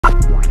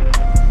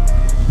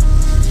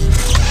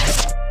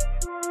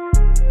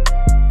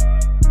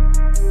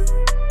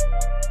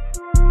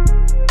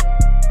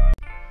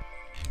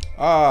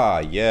Ah,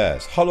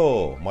 yes.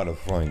 Hallo, meine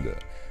Freunde.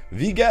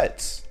 Wie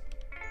geht's?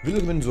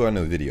 Willkommen zu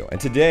einem Video.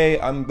 And today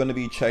I'm going to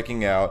be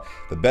checking out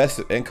the best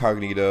of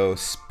Inkognito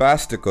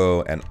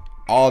Spastiko and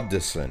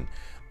Adlersson,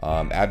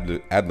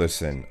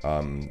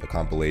 the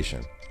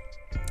compilation.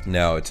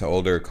 Now, it's an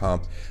older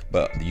comp,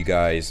 but you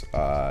guys,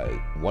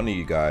 one of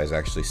you guys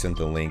actually sent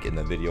the link in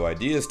the video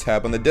ideas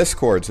tab on the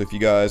Discord. So if you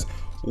guys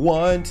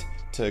want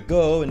to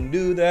go and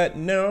do that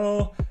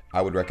now,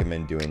 I would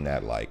recommend doing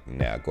that like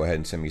now. Go ahead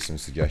and send me some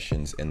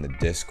suggestions in the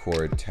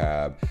Discord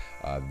tab,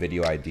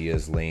 video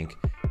ideas link,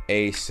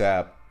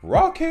 ASAP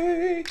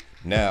Rocky.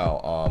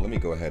 Now, let me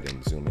go ahead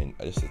and zoom in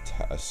just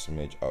a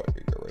smidge. Oh,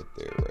 here you go,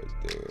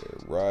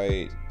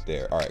 right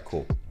there. All right,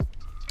 cool.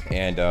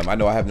 And I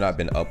know I have not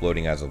been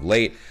uploading as of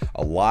late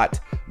a lot,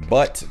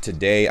 but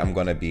today I'm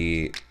gonna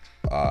be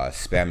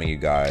spamming you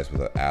guys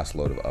with an ass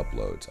load of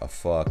uploads, a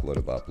fuck load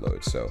of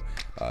uploads. So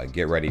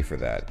get ready for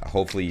that.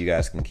 Hopefully you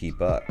guys can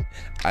keep up.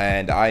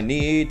 And I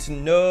need to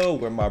know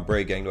where my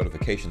Bray Gang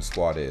notification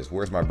squad is.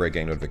 Where's my Bray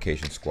Gang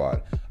notification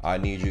squad? I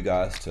need you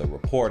guys to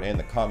report in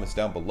the comments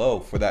down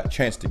below for that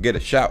chance to get a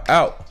shout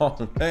out.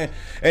 Oh, man.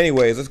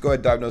 Anyways, let's go ahead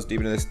and dive nose deep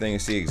into this thing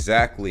and see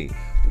exactly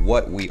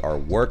what we are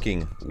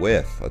working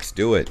with. Let's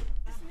do it.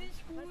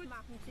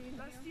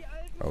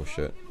 Oh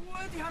shit.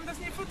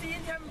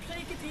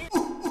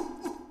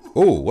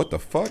 Oh, what the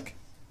fuck?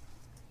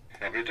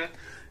 Ja, bitte?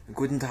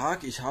 Guten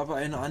Tag, ich habe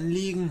ein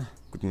Anliegen.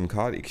 Guten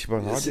Tag, ich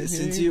bin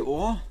Sind Sie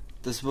Ohr?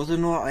 Das würde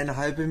nur eine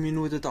halbe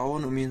Minute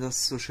dauern, um Ihnen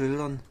das zu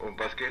schildern. Um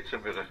was geht's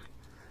denn bitte?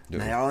 Ja.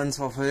 Naja, und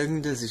zwar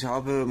folgendes. Ich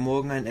habe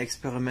morgen ein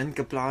Experiment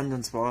geplant,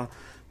 und zwar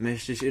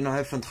möchte ich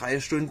innerhalb von 3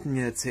 Stunden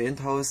mir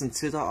 10.000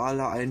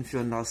 Zitteraale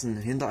einführen lassen,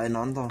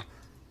 hintereinander.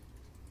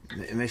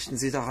 Möchten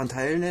Sie daran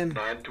teilnehmen?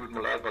 Nein, tut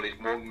mir leid, weil ich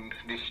morgen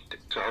nicht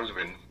zu Hause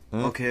bin.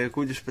 Hm? Okay,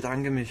 gut, ich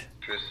bedanke mich.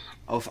 Tschüss.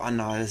 Auf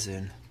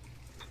Anhalsehen.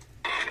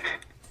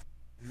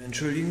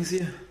 Entschuldigen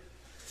Sie?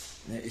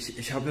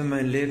 Ich habe in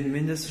meinem Leben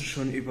mindestens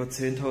schon über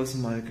 10.000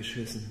 Mal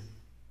geschissen.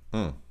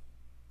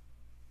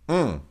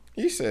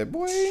 You said,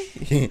 boy,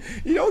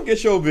 you don't get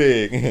so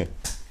big.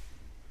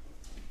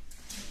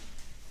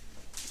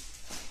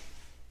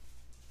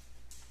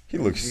 He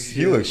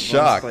looks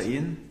shocked. Bei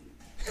Ihnen?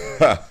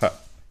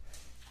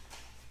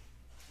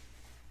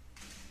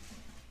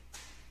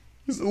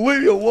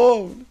 Leave me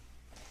alone.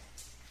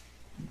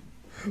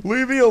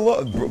 Leave me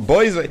alone.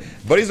 Buddy's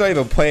not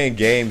even playing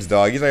games,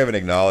 dog. He's not even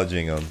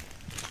acknowledging them.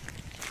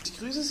 Ich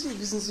grüße Sie.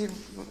 Wissen Sie,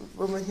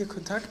 wo man hier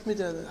Kontakt mit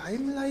der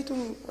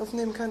Heimleitung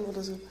aufnehmen kann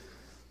oder so?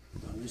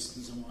 Da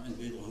müssten Sie mal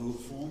entweder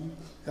hochfahren,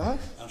 Ja?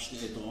 erste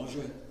Etage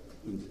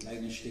und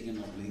kleine Stücke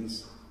nach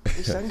links.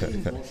 Ich danke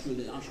Ihnen. Fahrstuhl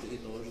die erste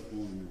Etage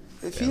fahren.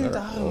 Vielen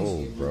Dank.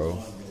 Oh,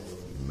 bro.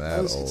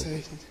 Mad old.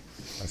 Ausgezeichnet.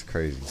 That's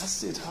crazy.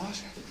 Erste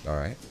Etage.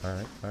 Alright.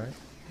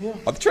 Hier.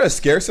 I'm trying to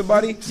scare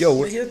somebody?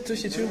 Yo, Hier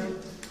durch die Tür.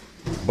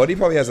 Buddy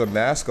probably has a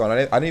mask on.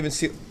 I didn't even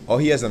see. Oh,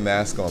 he has a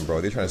mask on,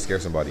 bro. They're trying to scare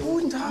somebody.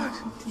 Guten Tag.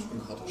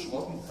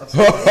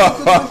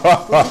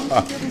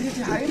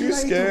 You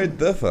scared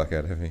the fuck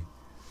out of me.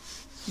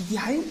 Die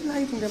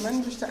Heimleitung, der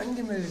Mann möchte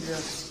angemeldet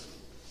werden.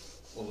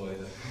 Oh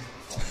Leute.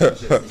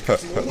 Das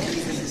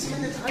ist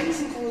meine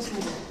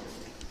Transengroßmutter.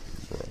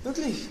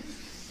 Wirklich.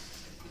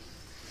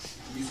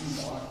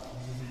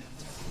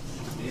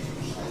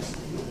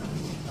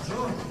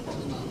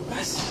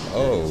 Was?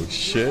 Oh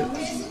shit.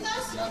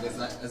 Ja,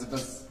 also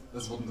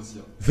das wurden das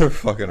hier. They're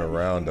fucking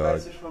around,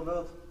 dog.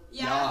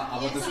 Ja,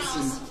 aber das ist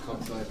ein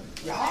Kopfseite.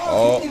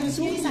 Oh.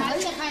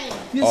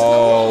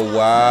 Oh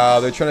wow,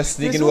 they're trying to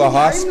sneak into a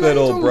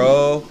hospital,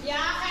 bro.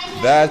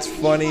 That's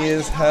funny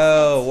as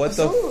hell. What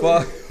the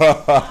fuck?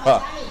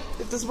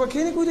 Das war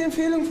keine gute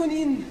Empfehlung von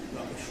Ihnen.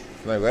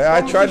 Like, well,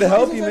 I tried to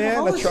help you,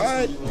 man. I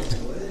tried.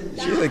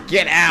 She's like,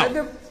 get out.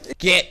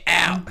 Get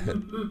out.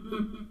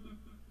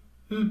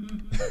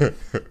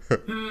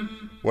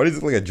 Why does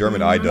it look like a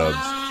German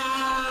iDubbbz?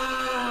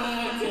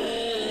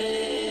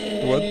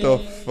 What the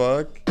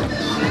fuck?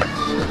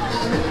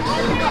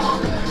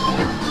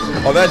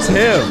 Oh, that's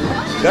him.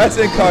 That's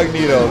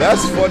Inkognito.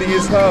 That's funny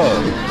as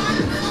hell.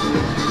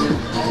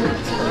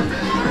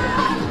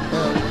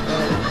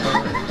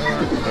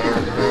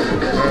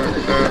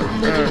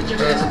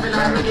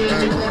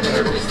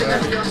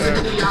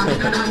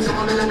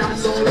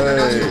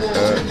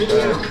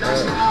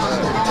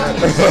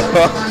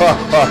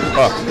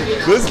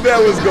 This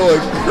man was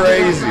going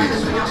crazy.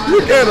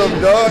 Look at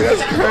him, dog.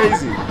 That's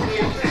crazy.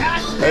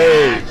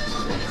 Hey.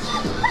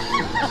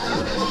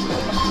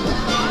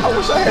 I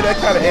wish I had that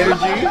kind of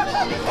energy.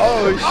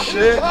 Oh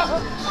shit.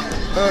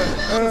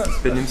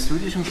 Benimmst du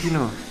dich im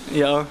Kino?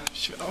 Ja,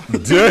 ich auch.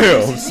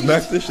 Damn,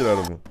 smack this shit out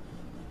of him.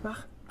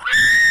 Mach.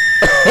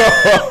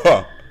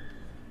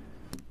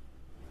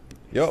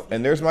 Yo,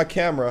 and there's my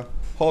camera.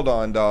 Hold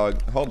on,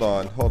 dog. Hold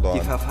on.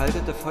 Die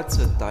verfaltete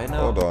Fotze, deine.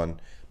 Hold on.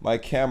 My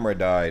camera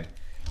died.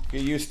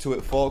 Get used to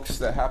it, folks.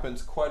 That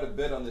happens quite a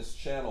bit on this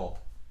channel.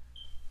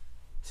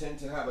 Tend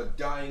to have a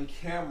dying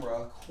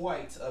camera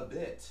quite a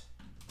bit.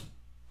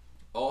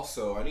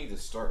 Also, I need to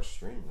start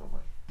streaming on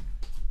my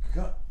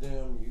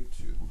goddamn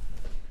YouTube.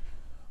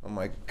 on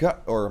my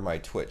gut or my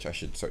Twitch. I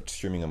should start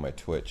streaming on my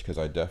Twitch because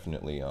I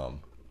definitely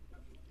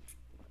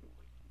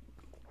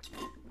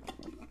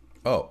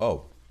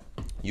Oh,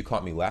 you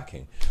caught me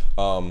lacking.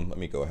 Let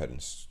me go ahead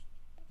and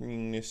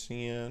bring this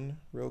in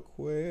real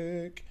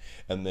quick,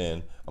 and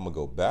then I'm gonna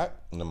go back,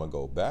 and I'm gonna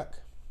go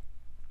back,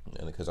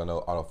 and because I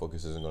know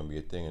autofocus isn't gonna be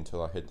a thing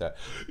until I hit that.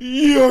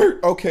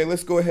 Okay,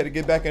 let's go ahead and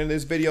get back into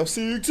this video.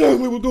 See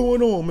exactly what's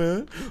going on,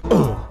 man.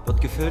 Wird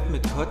gefüllt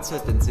mit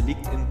Kotze, denn sie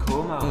liegt im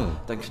Koma.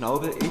 Dann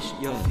knaubel ich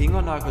ihr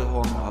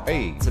Fingernagelhorn ab.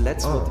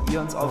 Zuletzt wird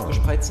ihr ins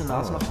aufgespreizte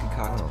Nasenloch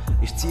gekackt.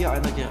 Ich ziehe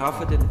einer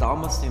Giraffe den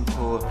Darm aus dem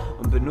Po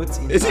und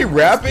benutze ihn. Is he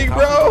rapping,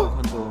 bro?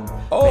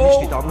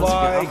 Oh my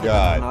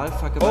god.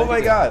 Oh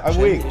my god, I'm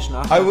weak.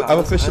 I'm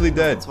officially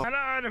dead.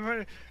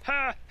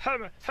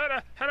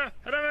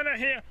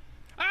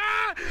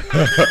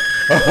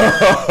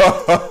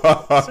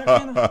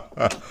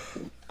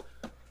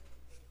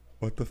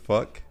 What the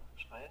fuck?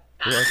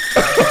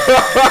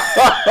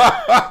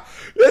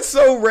 That's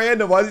so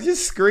random. Why is he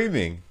just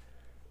screaming?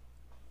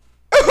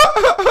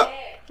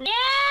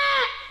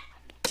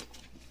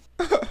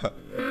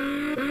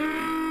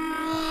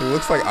 He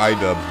looks like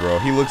iDubbbz, bro.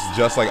 He looks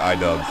just like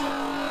iDubbbz.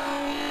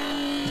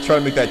 He's trying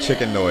to make that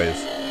chicken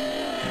noise.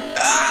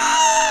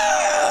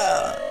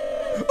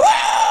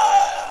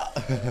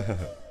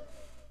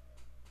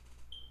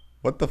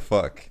 What the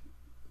fuck?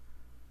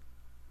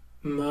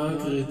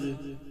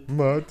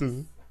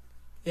 Martin.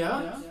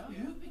 Ja? Hör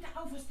bitte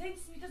auf, was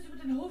denkst du, wie das über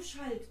den Hof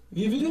schallt?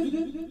 Wie bitte?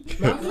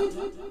 Margret?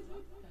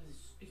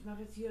 Ich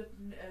mache jetzt hier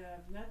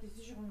die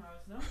Sicherung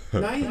aus, ne?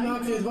 Nein,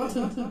 Margret,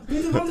 warte.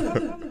 Bitte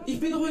warte. Ich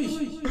bin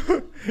ruhig.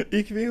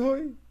 Ich bin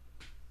ruhig.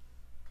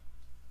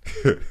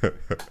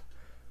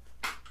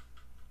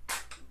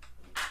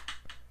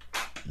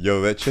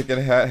 Yo, that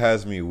chicken hat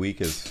has me weak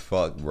as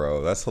fuck,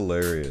 bro. That's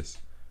hilarious.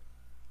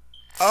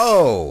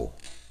 Oh!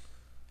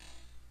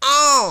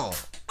 Oh!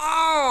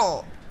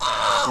 Oh!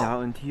 Ja,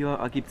 und hier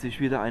ergibt sich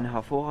wieder eine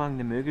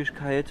hervorragende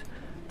Möglichkeit,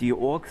 die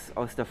Orks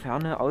aus der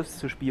Ferne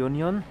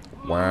auszuspionieren.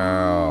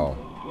 Wow.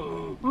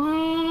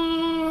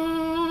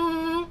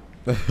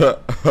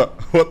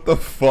 What the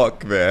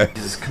fuck, man?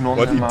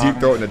 What he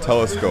deep throat in a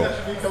telescope?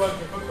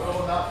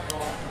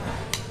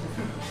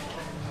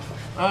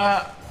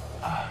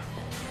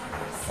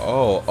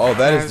 Oh,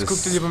 that is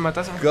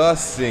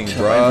disgusting, bro. Ich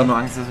habe einfach nur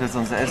Angst, dass wir jetzt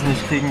unser Essen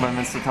nicht kriegen, weil wir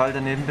uns total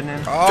daneben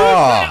benehmen.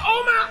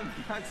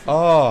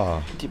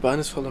 Die Bahn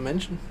ist voller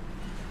Menschen.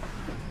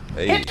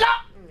 Hey. Hitler!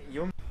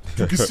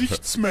 Du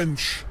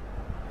Gesichtsmensch.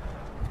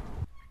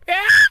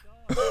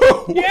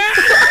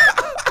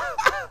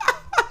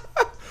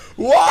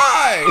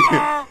 Why?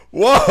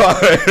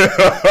 Why?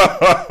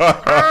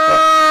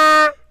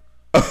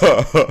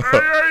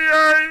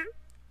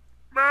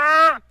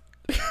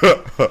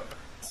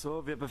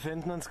 So, wir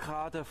befinden uns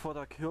gerade vor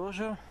der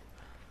Kirche.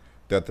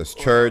 At this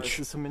church.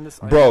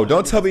 Bro,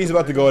 don't tell me he's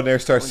about to go in there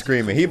and start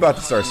screaming. He about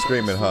to start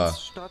screaming, huh?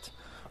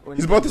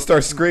 He's about to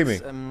start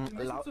screaming.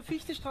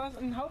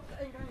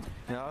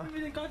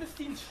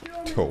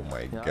 Oh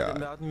my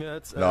god.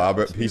 No,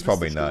 but he's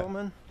probably not.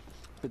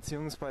 Looks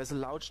like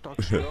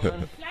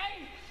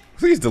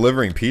he's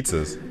delivering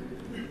pizzas.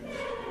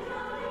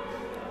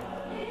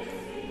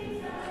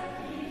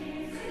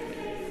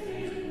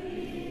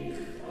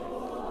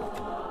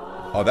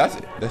 Oh,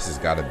 this has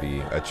got to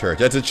be a church.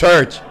 That's a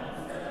church.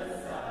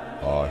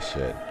 Oh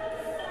shit.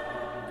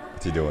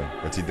 What's he doing?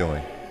 What's he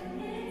doing?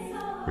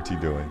 What's he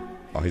doing?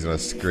 Oh, he's gonna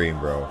scream,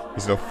 bro.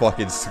 He's gonna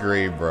fucking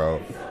scream,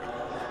 bro.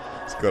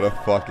 He's gonna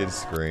fucking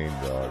scream,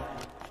 dog.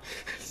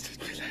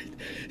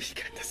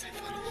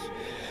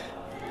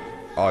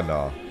 Oh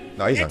no.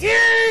 No, he's not.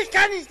 Ich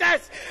kann nicht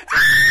das!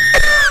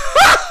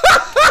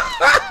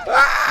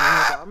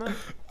 Dame,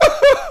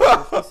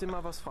 darf ich Sie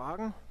mal was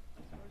fragen?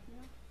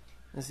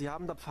 Sie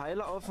haben da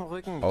Pfeile auf dem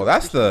Rücken. Oh,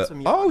 that's the.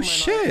 Oh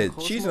shit.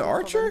 She's an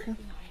archer?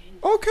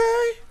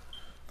 Okay.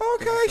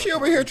 Okay, she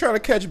over here trying to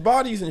catch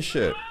bodies and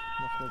shit.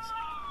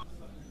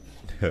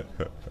 That's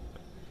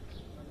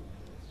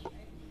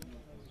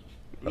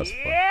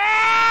funny.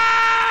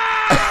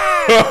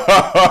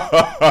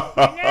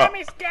 Mein Name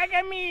ist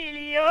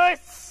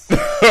Gagamilius.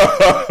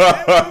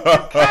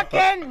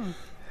 Kacken!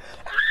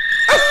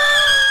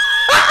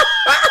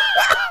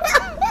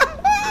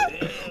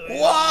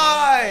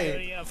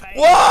 Why?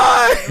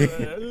 Why?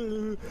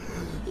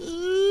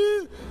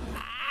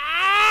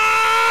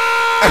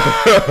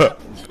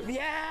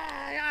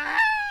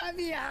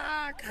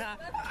 Viagra.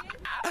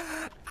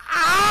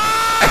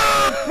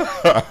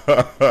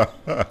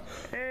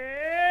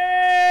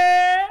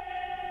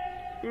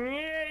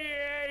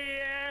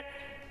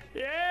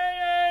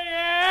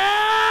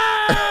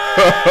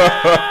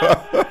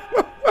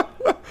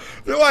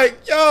 They're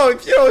like, yo,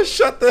 if you don't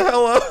shut the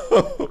hell up.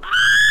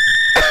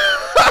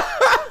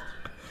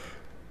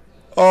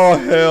 Oh,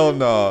 hell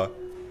no.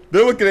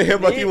 They're looking at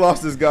him like he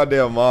lost his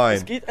goddamn mind.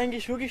 Es geht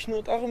eigentlich wirklich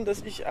nur darum,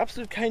 dass ich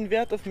absolut keinen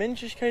Wert auf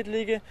Menschlichkeit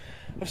lege,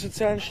 auf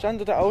sozialen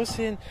Stand oder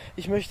Aussehen.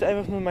 Ich möchte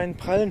einfach nur meinen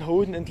prallen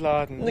Hoden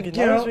entladen. Und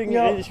genau deswegen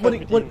rede ich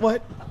mit ihm.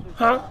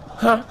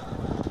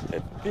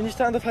 Bin ich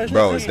da an der falschen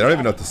Bro, they don't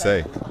even know what to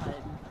say.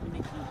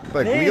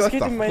 Like, Nee, leave es us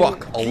geht the um mein fuck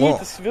Glied. alone.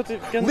 Das wird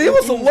ganz Leave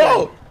us intim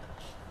alone!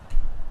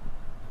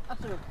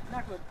 Achso,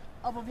 na gut.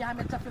 Aber wir haben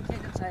jetzt dafür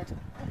keine Zeit.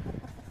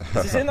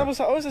 sein. Sie sehen aber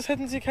so aus, als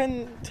hätten Sie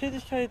keine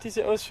Tätigkeit, die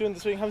Sie ausführen.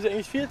 Deswegen haben Sie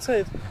eigentlich viel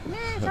Zeit. Nee,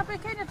 ich habe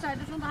keine Zeit.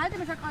 Ich unterhalte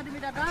mich ja gerade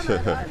mit der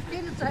Dame. Da ist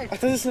keine Zeit. Ach,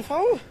 das ist eine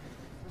Frau?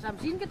 Was haben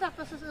Sie denn gedacht,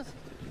 was das ist?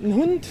 Ein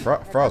Hund?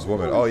 Frau's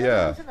woman. Oh,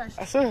 yeah.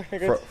 Ach so, ja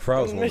gut.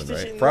 Frau's Dann woman, möchte ich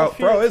right? Ihnen Frau noch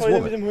viel is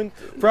Freude mit dem woman.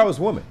 Hund. Frau is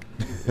woman.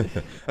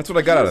 That's what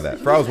I got out of that.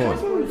 Frau's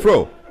woman.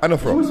 Frau. I know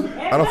Frau.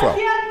 I know Frau.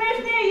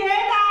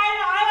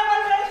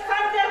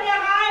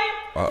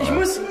 Ich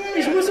muss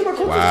immer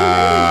kurz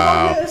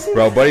Wow.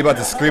 Bro, buddy about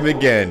to scream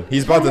again.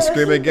 He's about to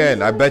scream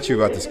again. I bet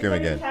you about to scream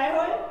again.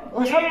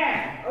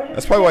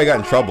 That's probably why he got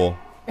in trouble.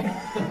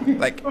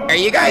 Like, are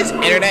you guys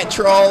internet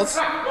trolls?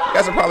 You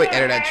guys are probably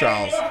internet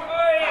trolls.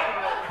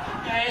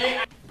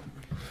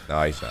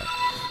 No, he's not.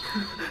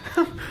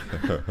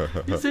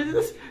 Wie soll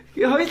das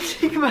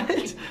gehäusige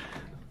Gewalt?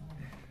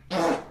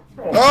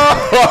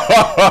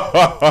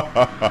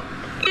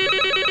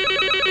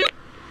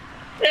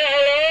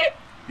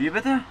 Wie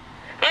bitte?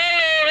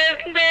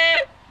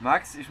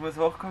 Max, ich muss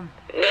hochkommen.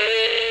 Nein,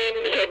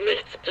 ich habe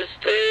nichts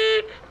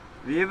bestellt.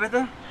 Wie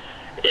bitte?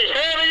 Ich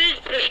habe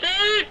nichts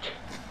bestellt.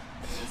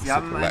 Sie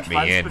haben einen Let me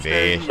Schwanz in,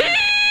 bestellt.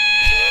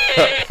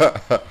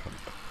 bitch.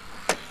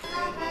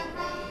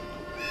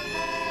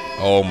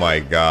 Oh my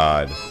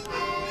god.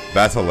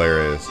 That's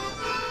hilarious.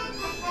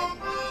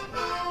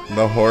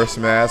 The horse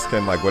mask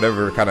and like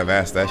whatever kind of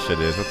mask that shit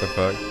is. What the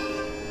fuck?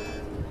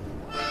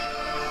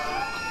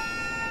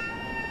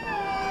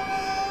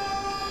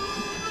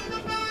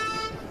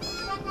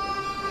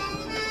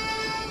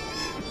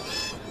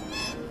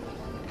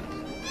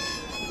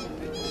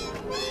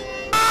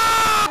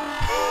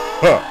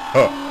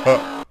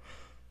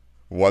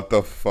 What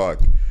the fuck?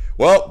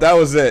 Well, that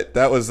was it.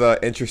 That was an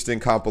interesting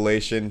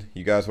compilation.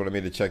 You guys wanted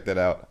me to check that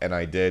out, and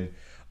I did.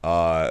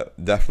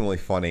 Definitely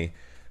funny.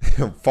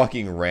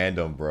 Fucking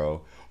random,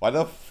 bro. Why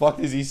the fuck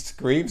does he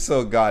scream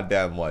so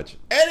goddamn much?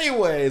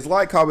 Anyways,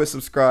 like, comment,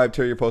 subscribe,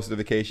 turn your post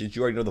notifications.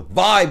 You already know the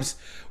vibes.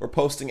 We're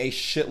posting a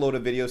shitload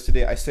of videos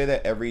today. I say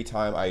that every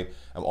time I'm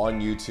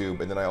on YouTube,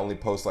 and then I only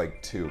post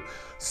like 2.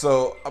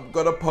 So I'm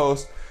gonna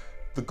post.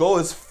 The goal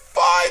is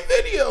 5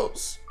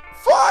 videos.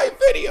 5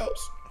 videos.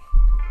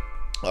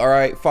 All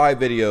right, 5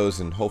 videos,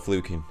 and hopefully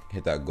we can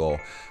hit that goal.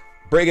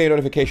 BRAYGANG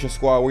notification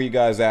squad, where you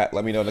guys at?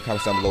 Let me know in the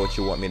comments down below what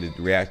you want me to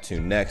react to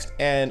next,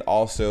 and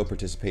also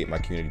participate in my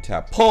community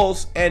tab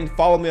polls, and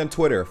follow me on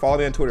Twitter. Follow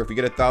me on Twitter. If you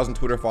get 1,000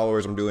 Twitter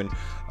followers, I'm doing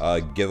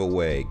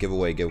giveaway.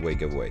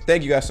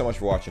 Thank you guys so much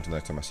for watching. Until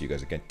next time, I see you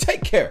guys again.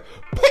 Take care.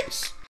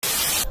 Peace.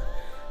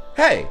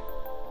 Hey,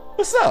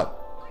 what's up?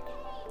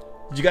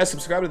 Did you guys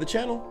subscribe to the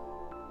channel?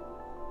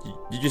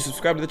 Did you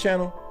subscribe to the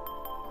channel?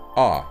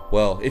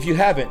 Well, if you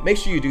haven't, make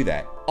sure you do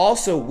that.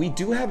 Also, we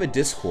do have a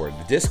Discord.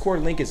 The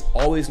Discord link is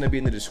always going to be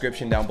in the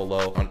description down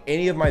below on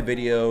any of my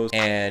videos,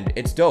 and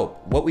it's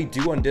dope. What we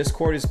do on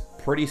Discord is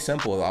pretty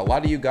simple. A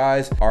lot of you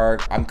guys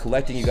I'm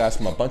collecting you guys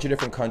from a bunch of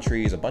different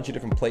countries, a bunch of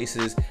different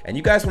places, and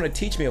you guys want to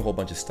teach me a whole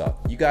bunch of stuff.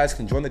 You guys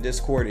can join the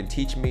Discord and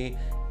teach me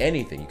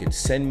anything. You can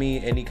send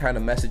me any kind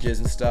of messages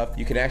and stuff.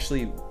 You can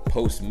actually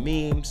post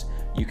memes.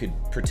 You could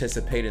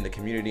participate in the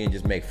community and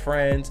just make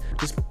friends.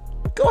 Just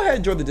go ahead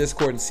and join the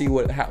Discord and see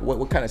what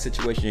kind of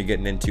situation you're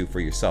getting into for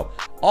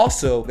yourself.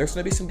 Also, there's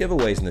going to be some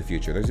giveaways in the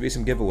future. There's going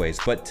to be some giveaways,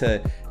 but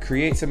to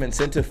create some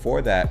incentive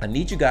for that, I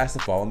need you guys to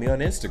follow me on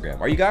Instagram.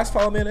 Are you guys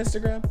following me on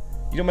Instagram?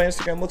 You know what my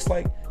Instagram looks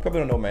like? Probably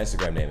don't know what my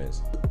Instagram name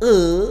is.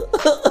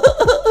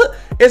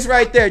 It's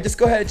right there. Just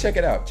go ahead and check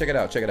it out.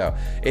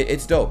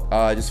 It's dope.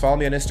 Just follow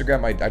me on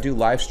Instagram. I do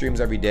live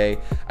streams every day.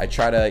 I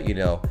try to, you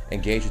know,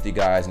 engage with you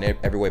guys in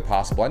every way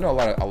possible. I know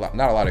not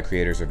a lot of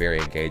creators are very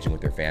engaging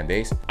with their fan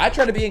base. I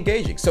try to be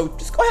engaging, so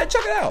just go ahead and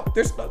check it out.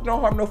 There's no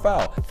harm, no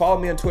foul. Follow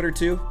me on Twitter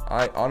too.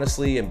 I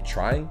honestly am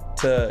trying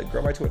to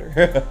grow my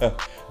Twitter,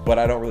 but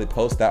I don't really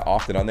post that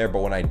often on there.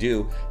 But when I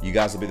do, you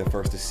guys will be the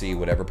first to see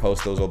whatever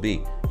post those will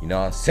be. You know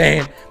what I'm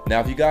saying?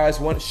 Now, if you guys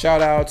want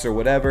shout outs or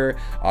whatever,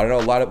 I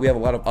don't know, we have a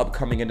lot of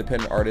upcoming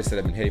independent artists that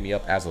have been hitting me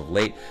up as of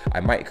late. I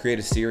might create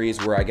a series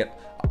where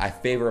I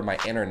favor my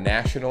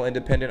international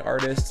independent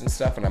artists and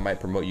stuff, and I might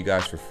promote you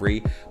guys for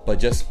free,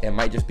 but it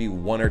might just be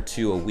 1 or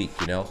 2 a week,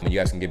 you know, and you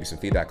guys can give me some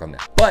feedback on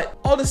that. But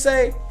all to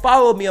say,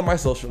 follow me on my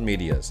social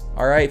medias.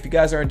 All right, if you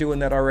guys aren't doing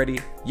that already,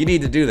 you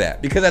need to do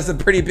that because that's a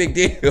pretty big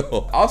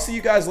deal. I'll see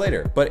you guys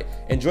later, but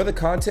enjoy the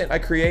content I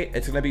create.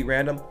 It's gonna be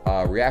random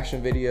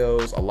reaction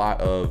videos, a lot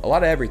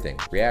of everything.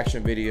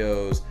 Reaction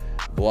videos,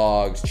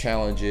 vlogs,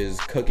 challenges,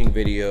 cooking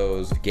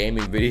videos,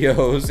 gaming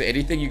videos,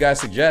 anything you guys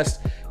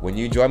suggest when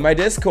you join my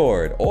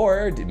Discord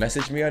or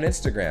message me on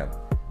Instagram.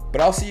 But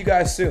I'll see you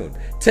guys soon.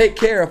 Take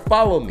care,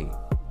 follow me.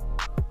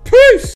 Peace!